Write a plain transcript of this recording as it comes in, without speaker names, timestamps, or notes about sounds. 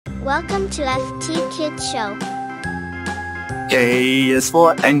Welcome to FT Kids Show. A is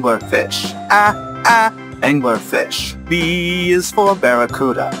for anglerfish. Anglerfish. B is for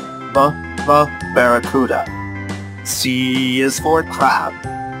barracuda. Barracuda. C is for crab.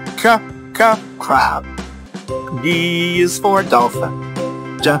 Crab. D is for dolphin.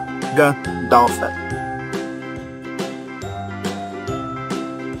 Dolphin.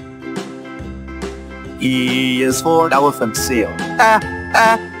 E is for elephant seal.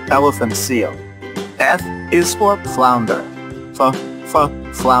 Elephant seal. F is for flounder.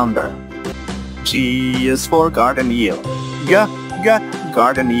 Flounder. G is for garden eel.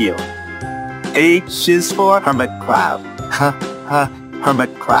 Garden eel. H is for hermit crab.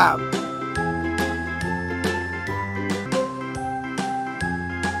 Hermit crab.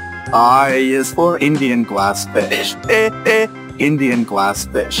 I is for Indian glassfish. Indian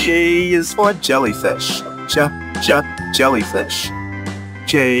glassfish. J is for jellyfish. Jellyfish.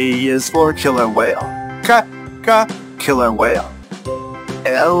 J is for killer whale. Killer whale.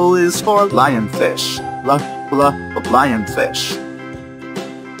 L is for lionfish. Lionfish.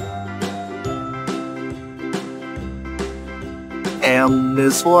 M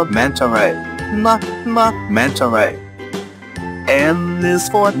is for Manta Ray. Manta Ray. N is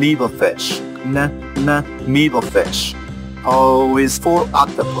for needlefish. Needlefish. O is for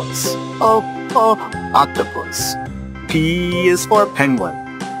octopus. Octopus. P is for penguin.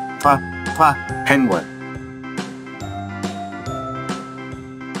 Penguin.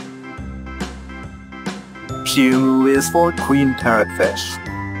 Q is for queen parrotfish.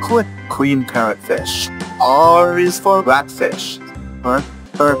 Queen parrotfish. R is for ratfish.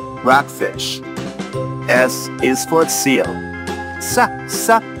 Ratfish. S is for seal.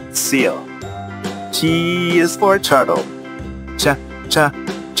 Seal. T is for turtle.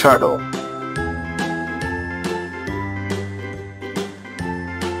 Turtle.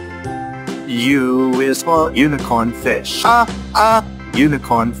 U is for unicorn fish.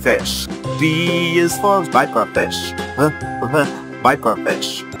 Unicorn fish. V is for viperfish.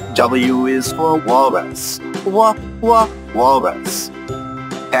 Viperfish. W is for walrus. Walrus.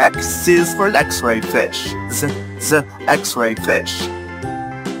 X is for X-ray fish. X-ray fish.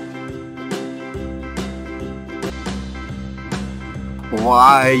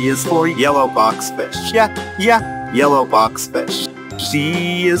 Y is for yellow boxfish. Yellow boxfish.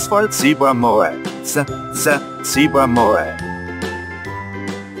 Z is for zebra moray. Zebra moray.